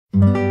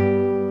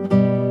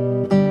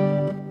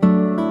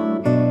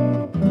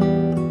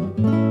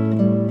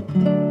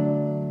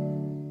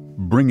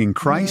Bringing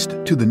Christ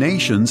to the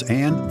nations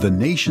and the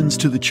nations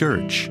to the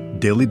church.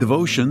 Daily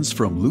devotions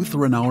from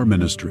Lutheran Hour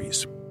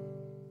Ministries.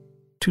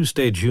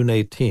 Tuesday, June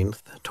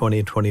 18th,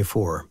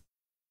 2024.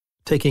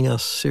 Taking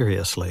us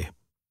seriously.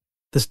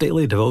 This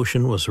daily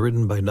devotion was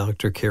written by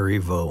Dr. Carrie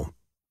Vo.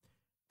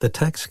 The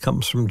text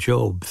comes from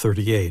Job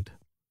 38.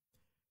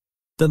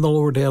 Then the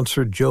Lord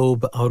answered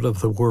Job out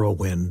of the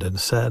whirlwind and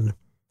said,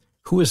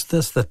 "Who is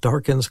this that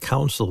darkens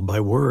counsel by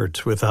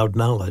words without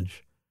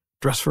knowledge?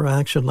 Dress for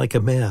action like a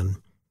man.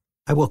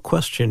 I will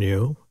question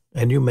you,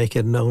 and you make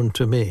it known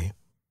to me.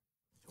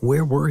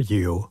 Where were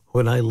you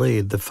when I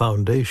laid the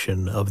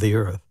foundation of the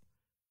earth?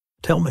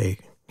 Tell me,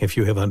 if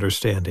you have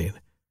understanding.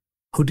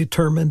 Who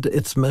determined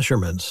its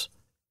measurements?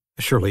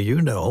 Surely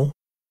you know.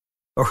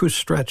 Or who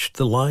stretched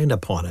the line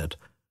upon it?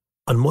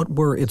 On what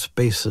were its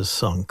bases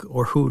sunk?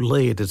 Or who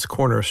laid its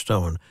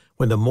cornerstone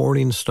when the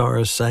morning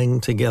stars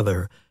sang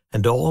together,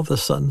 and all the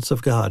sons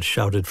of God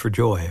shouted for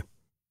joy?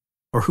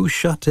 Or who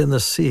shut in the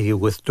sea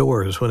with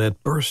doors when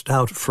it burst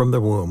out from the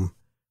womb,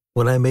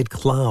 when I made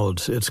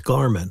clouds its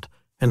garment,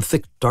 and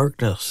thick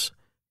darkness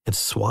its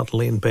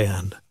swaddling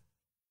band,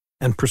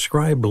 and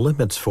prescribed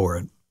limits for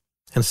it,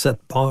 and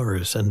set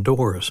bars and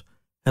doors,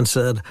 and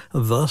said,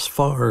 Thus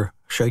far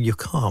shall you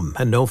come,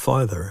 and no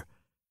farther,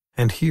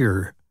 and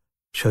here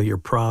shall your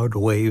proud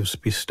waves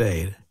be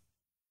stayed."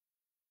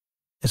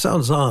 It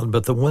sounds odd,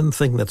 but the one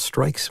thing that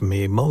strikes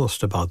me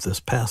most about this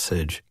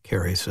passage,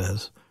 Carrie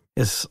says,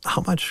 is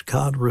how much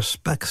God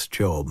respects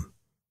Job,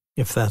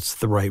 if that's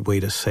the right way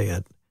to say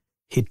it.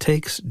 He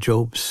takes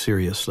Job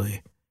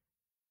seriously.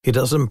 He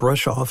doesn't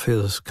brush off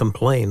his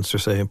complaints or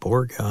say,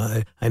 "Poor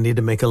guy, I need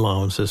to make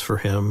allowances for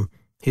him.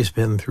 He's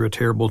been through a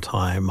terrible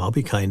time. I'll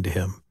be kind to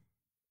him."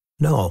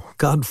 No,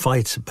 God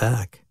fights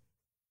back,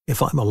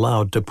 if I'm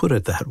allowed to put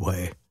it that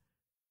way.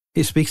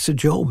 He speaks to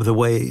Job the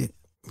way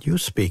you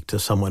speak to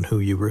someone who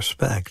you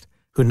respect,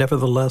 who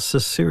nevertheless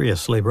is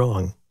seriously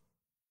wrong.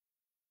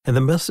 And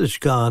the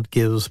message God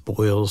gives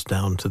boils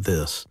down to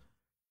this: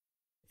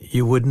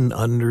 you wouldn't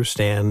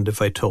understand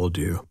if I told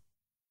you.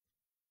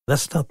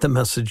 That's not the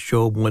message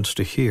Job wants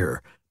to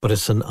hear, but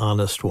it's an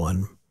honest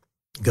one.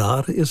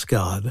 God is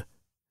God,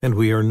 and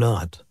we are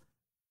not.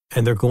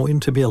 And there are going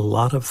to be a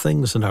lot of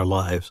things in our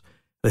lives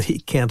that He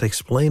can't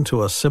explain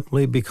to us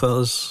simply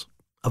because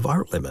of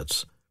our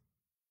limits.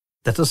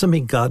 That doesn't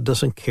mean God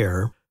doesn't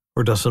care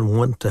or doesn't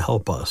want to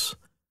help us.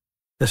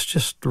 It's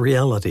just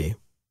reality.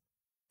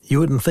 You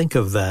wouldn't think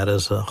of that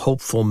as a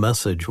hopeful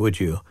message, would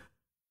you?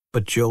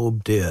 But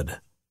Job did.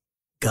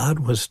 God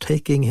was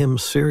taking him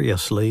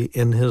seriously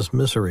in his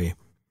misery.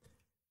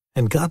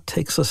 And God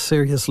takes us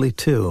seriously,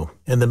 too,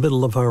 in the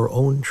middle of our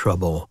own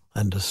trouble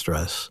and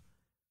distress.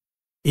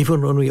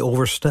 Even when we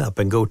overstep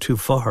and go too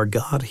far,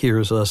 God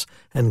hears us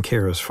and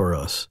cares for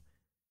us.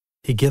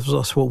 He gives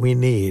us what we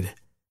need,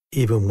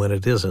 even when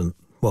it isn't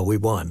what we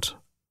want.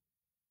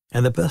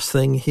 And the best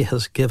thing He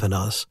has given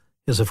us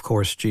is, of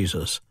course,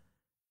 Jesus.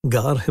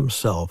 God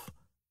Himself,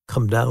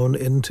 come down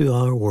into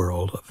our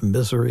world of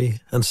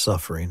misery and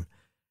suffering,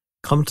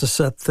 come to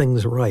set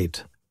things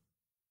right.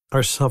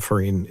 Our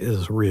suffering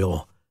is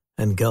real,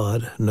 and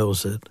God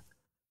knows it.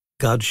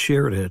 God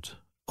shared it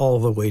all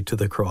the way to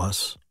the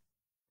cross.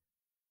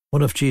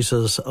 One of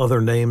Jesus'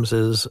 other names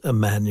is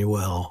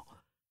Emmanuel,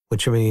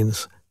 which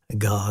means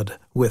God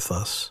with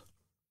us,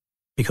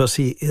 because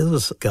He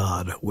is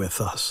God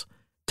with us,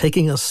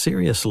 taking us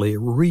seriously,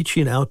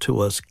 reaching out to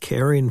us,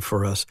 caring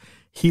for us,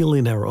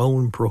 healing our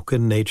own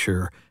broken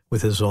nature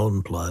with His own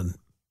blood.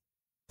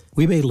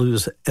 We may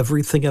lose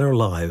everything in our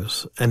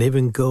lives and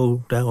even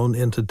go down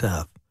into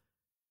death,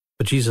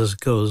 but Jesus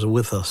goes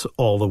with us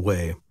all the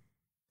way.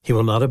 He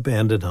will not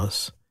abandon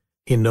us.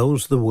 He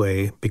knows the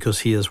way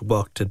because He has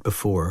walked it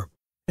before,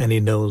 and He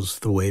knows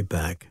the way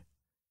back.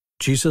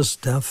 Jesus'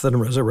 death and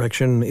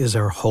resurrection is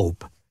our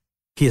hope.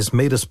 He has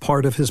made us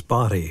part of His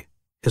body,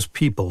 His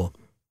people,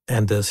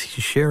 and as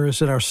He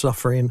shares in our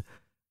suffering,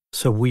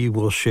 so we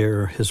will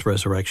share His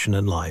resurrection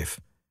and life.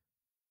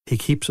 He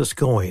keeps us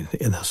going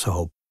in this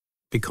hope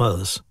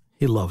because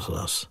He loves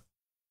us.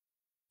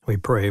 We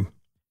pray,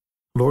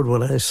 Lord,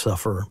 when I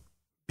suffer,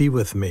 be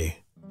with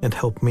me and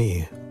help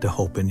me to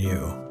hope in You.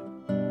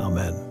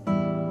 Amen.